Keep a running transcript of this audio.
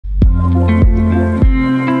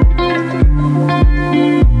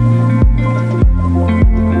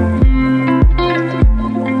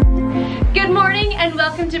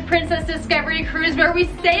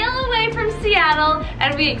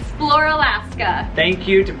we explore Alaska. Thank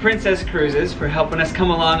you to Princess Cruises for helping us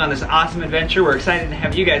come along on this awesome adventure. We're excited to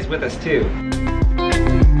have you guys with us too.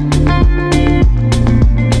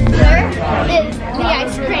 There is the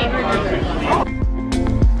ice cream.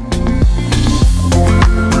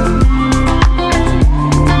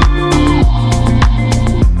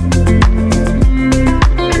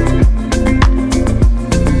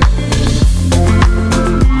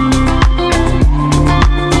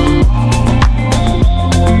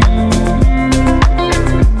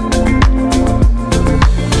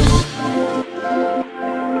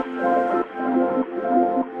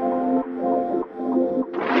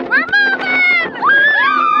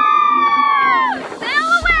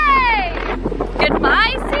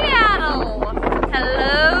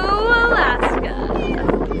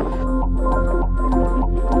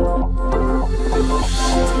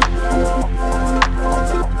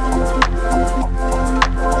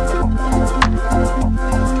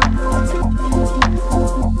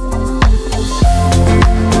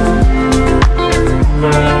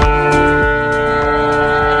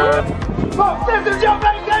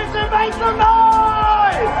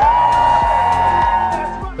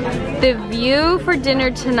 The view for dinner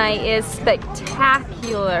tonight is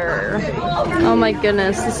spectacular. Oh my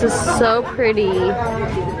goodness, this is so pretty.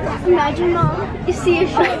 Imagine, Mom, you see a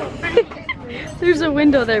show. There's a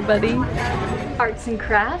window there, buddy. Arts and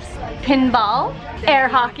crafts, pinball, air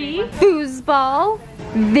hockey, foosball,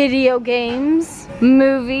 video games,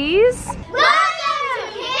 movies. Welcome to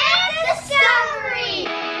Camp Discovery!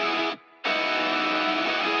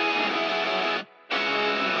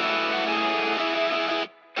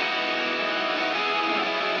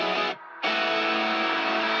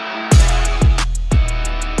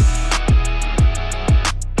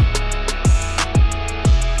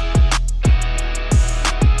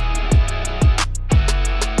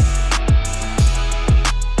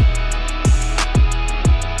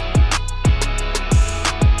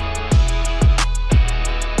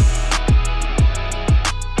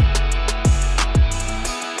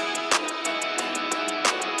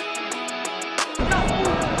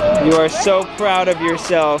 You are so proud of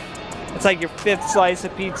yourself. It's like your 5th slice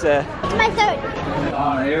of pizza. My third.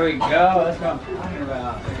 Oh, there we go. That's what I'm talking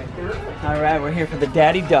about. All right, we're here for the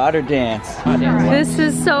daddy-daughter dance. This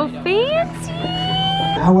is so fancy.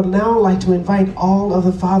 I would now like to invite all of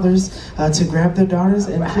the fathers to grab their daughters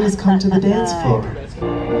and please come to the dance floor.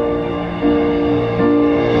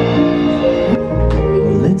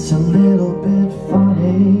 Well, it's a little bit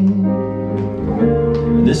funny,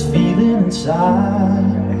 this feeling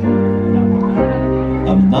inside.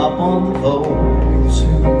 I'm not one of those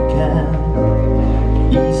who can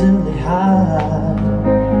easily hide.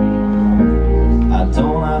 I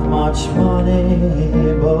don't have much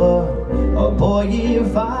money, but oh boy,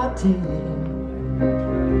 if I did.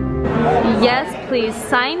 Yes, please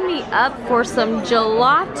sign me up for some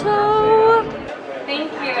gelato.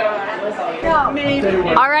 Thank you.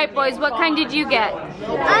 All right, boys, what kind did you get?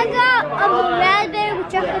 I got a raspberry with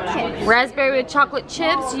chocolate chips. Raspberry with chocolate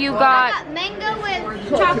chips. You I got got mango with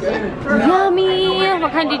chocolate. yummy.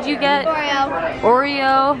 What kind did you get? Oreo.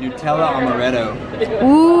 Oreo. Nutella amaretto.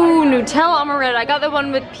 Ooh, Nutella amaretto. I got the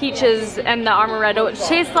one with peaches and the amaretto, which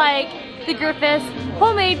tastes like the Griffiths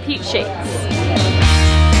homemade peach shakes.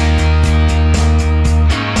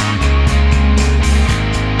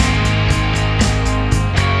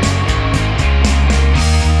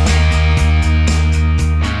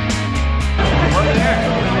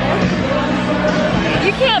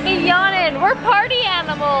 You can't be yawning. We're party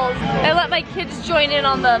animals. I let my kids join in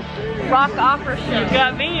on the rock opera show. You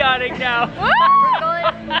got me yawning now.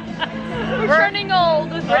 We're turning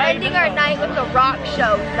old. We're ending our night with a rock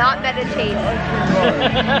show, not meditating. Is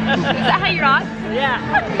that how you rock? Yeah.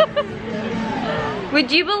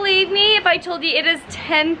 Would you believe me if I told you it is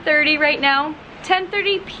 10:30 right now?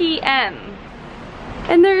 10:30 p.m.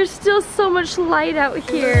 And there's still so much light out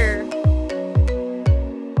here.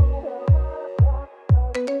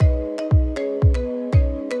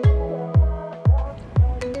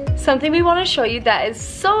 Something we want to show you that is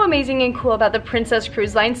so amazing and cool about the Princess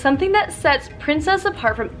Cruise Line, something that sets Princess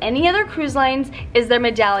apart from any other cruise lines, is their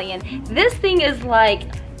medallion. This thing is like,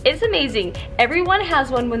 it's amazing. Everyone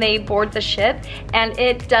has one when they board the ship, and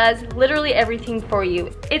it does literally everything for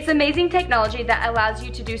you. It's amazing technology that allows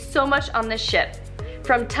you to do so much on the ship.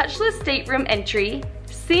 From touchless stateroom entry,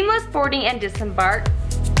 seamless boarding and disembark,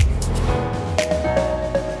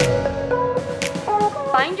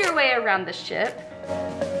 find your way around the ship,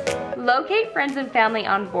 locate friends and family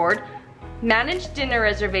on board, manage dinner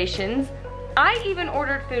reservations. I even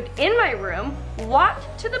ordered food in my room,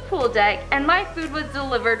 walked to the pool deck, and my food was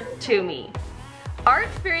delivered to me. Our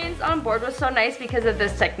experience on board was so nice because of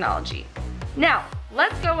this technology. Now,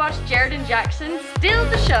 let's go watch Jared and Jackson steal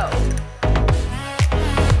the show.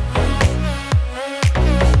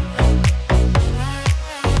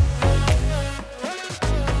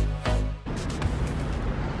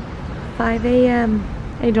 $5 a.m.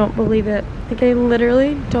 I don't believe it. Like, I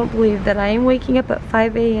literally don't believe that I am waking up at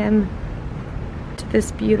 5 a.m. to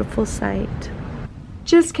this beautiful sight.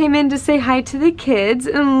 Just came in to say hi to the kids,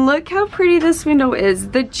 and look how pretty this window is.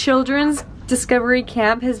 The Children's Discovery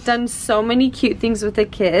Camp has done so many cute things with the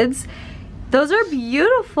kids. Those are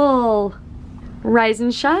beautiful. Rise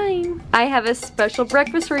and shine. I have a special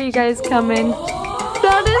breakfast for you guys coming.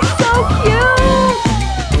 That is so cute.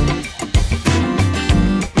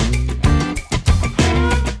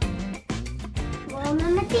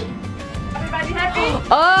 Everybody happy?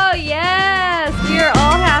 Oh yes, we are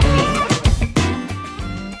all happy.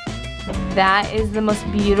 That is the most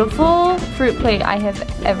beautiful fruit plate I have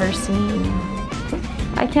ever seen.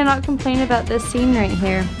 I cannot complain about this scene right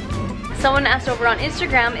here. Someone asked over on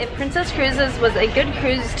Instagram if Princess Cruises was a good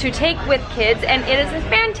cruise to take with kids, and it is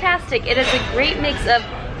fantastic. It is a great mix of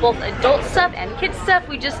both adult stuff and kids stuff.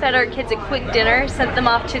 We just fed our kids a quick dinner, sent them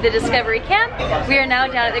off to the Discovery Camp. We are now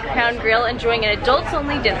down at the Crown Grill enjoying an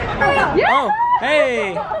adults-only dinner. Yeah. Oh,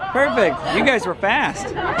 hey, perfect. You guys were fast.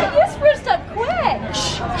 You spruced up quick.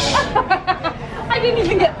 I didn't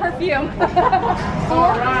even get perfume.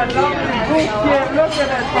 All right, lovely. Look at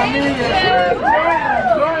that.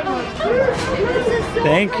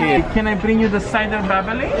 Thank you. Can I bring you the cider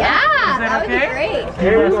bubbly? Yeah, Is that would okay? be great.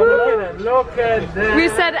 Here we go. Look at it. Look at that. We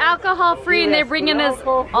said alcohol-free, and they're bringing us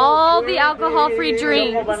all the alcohol-free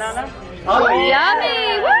drinks. Oh,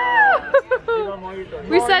 Yummy! Woo!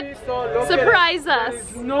 We said, surprise us.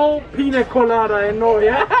 No pina colada, I know,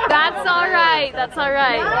 yeah? That's all right. That's all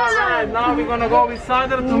right. Alright, now we're gonna go with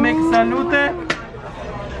cider to make salute.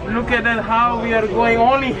 Look at that, how we are going.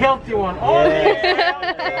 Only healthy one. Only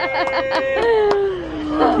healthy.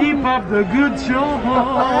 Keep up the good show.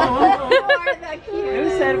 Who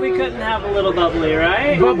said we couldn't have a little bubbly,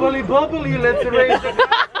 right? Bubbly, bubbly. Let's raise the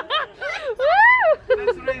Woo!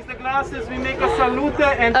 let's raise the glasses. We make a salute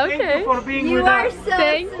and thank Okay. you for being You with are us. so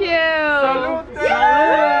Thank you. Salute.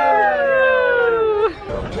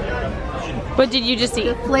 What did you just eat?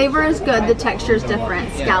 The flavor is good, the texture is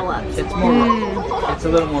different. Scallops. It's more. It's a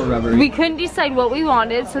little more rubbery. We couldn't decide what we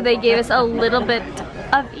wanted, so they gave us a little bit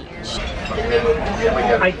of each.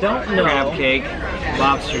 I don't know. Crab cake,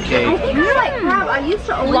 lobster I cake. think I like crab. I used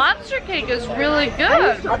to always Lobster cake is really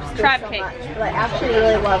good. Crab cake. but I actually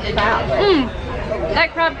really love crab.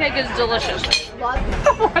 That crab cake is delicious.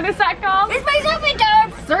 What is that called? It's my surfing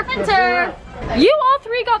turf! Surf and turf. You all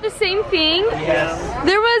three got the same thing? Yes.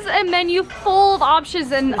 There was a menu full of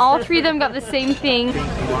options, and all three of them got the same thing.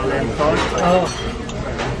 Oh.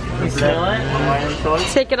 You smell it?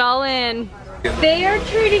 Take it all in. They are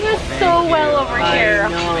treating us so well over here. I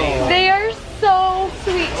know. They are so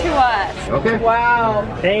sweet to us. Okay. Wow.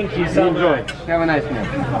 Thank you so much. Have a nice meal.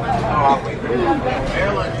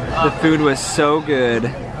 The food was so good.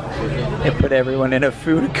 It put everyone in a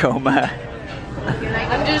food coma.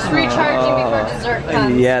 I'm just recharging before dessert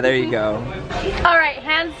comes. Yeah, there you go. All right,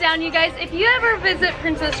 hands down, you guys, if you ever visit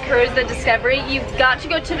Princess Cruise, the Discovery, you've got to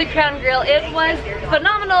go to the Crown Grill. It was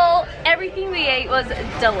phenomenal. Everything we ate was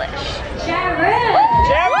delish. Jared!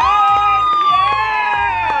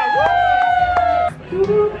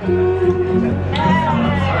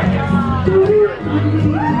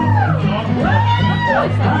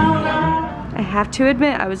 I have to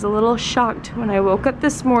admit, I was a little shocked when I woke up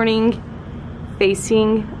this morning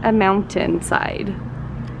facing a mountainside.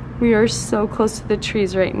 We are so close to the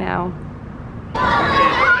trees right now.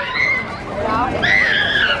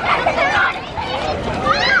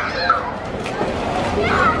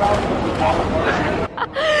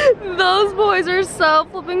 Those boys are so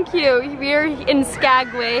flippin' cute. We are in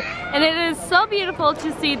Skagway, and it is so beautiful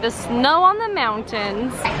to see the snow on the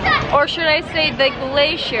mountains, or should I say the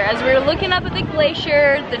glacier. As we're looking up at the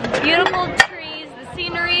glacier, the beautiful trees, the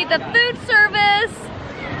scenery, the food service,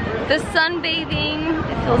 the sunbathing,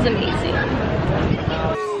 it feels amazing.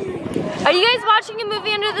 Are you guys watching a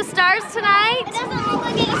movie under the stars tonight? It doesn't look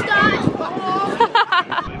like any stars.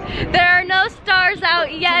 There are no stars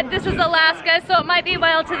out yet. This is Alaska, so it might be a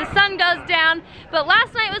while till the sun goes down. But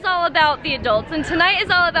last night was all about the adults, and tonight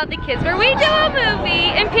is all about the kids, where we do a movie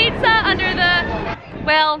and pizza under the,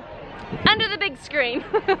 well, under the big screen.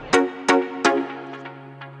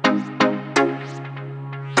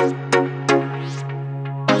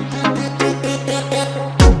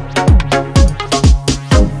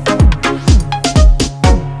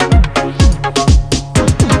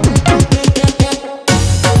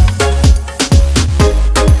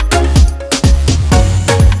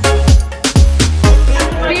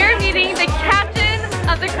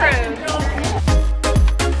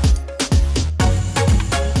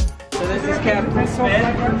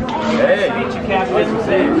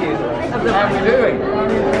 How are we doing?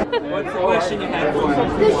 What's the question you have for me?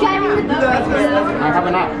 I have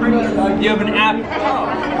an app. You have an app? Oh,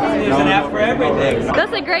 there's an app for everything.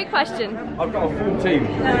 That's a great question. I've got a full team.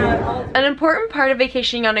 An important part of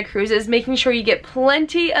vacationing on a cruise is making sure you get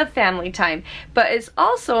plenty of family time, but it's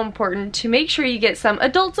also important to make sure you get some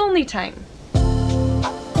adults only time.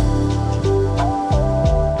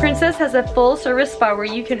 Princess has a full service spa where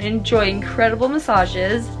you can enjoy incredible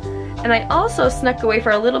massages, and I also snuck away for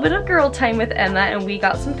a little bit of girl time with Emma and we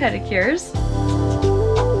got some pedicures.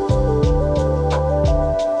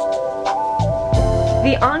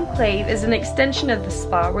 The Enclave is an extension of the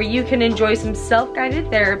spa where you can enjoy some self-guided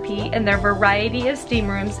therapy and their variety of steam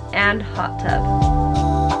rooms and hot tub.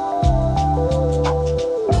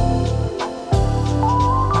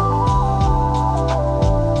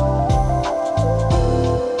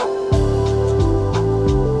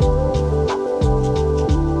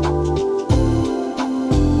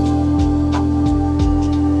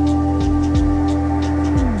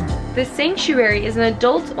 The Sanctuary is an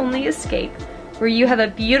adults-only escape where you have a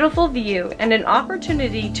beautiful view and an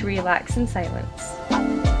opportunity to relax in silence.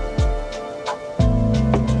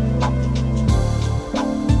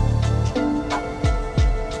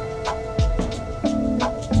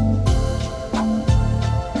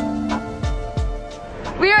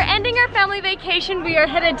 We are ending our family vacation. We are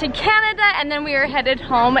headed to Canada and then we are headed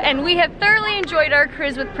home, and we have thoroughly enjoyed our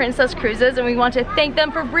cruise with Princess Cruises, and we want to thank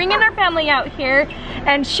them for bringing our family out here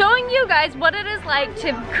and showing you guys what it is like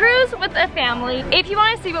to cruise with a family. If you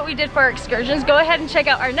want to see what we did for our excursions, go ahead and check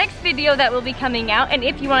out our next video that will be coming out, and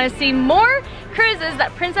if you want to see more cruises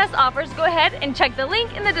that Princess offers, go ahead and check the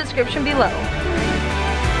link in the description below.